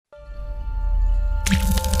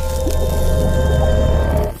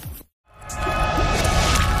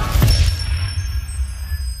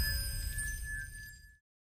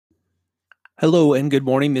Hello and good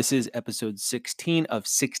morning. This is episode 16 of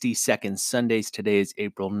 60 Seconds Sundays. Today is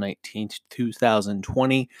April 19th,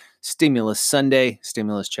 2020. Stimulus Sunday.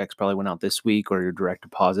 Stimulus checks probably went out this week or your direct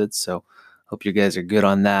deposits. So hope you guys are good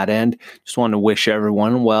on that end. Just wanted to wish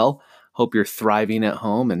everyone well. Hope you're thriving at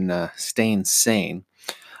home and staying sane.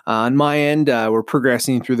 On my end, we're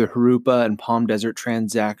progressing through the Harupa and Palm Desert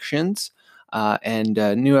transactions. And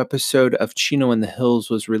a new episode of Chino in the Hills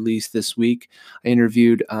was released this week. I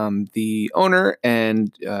interviewed the owner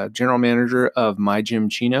and general manager of My Gym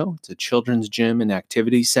Chino. It's a children's gym and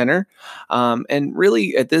activity center. And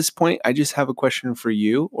really, at this point, I just have a question for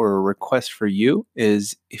you, or a request for you,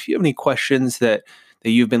 is if you have any questions that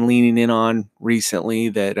you've been leaning in on recently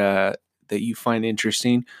that you find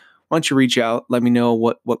interesting, why don't you reach out? Let me know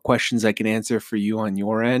what questions I can answer for you on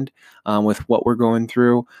your end with what we're going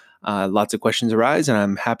through. Lots of questions arise, and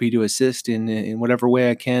I'm happy to assist in whatever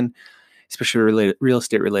way I can, especially real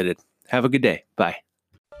estate related. Have a good day. Bye.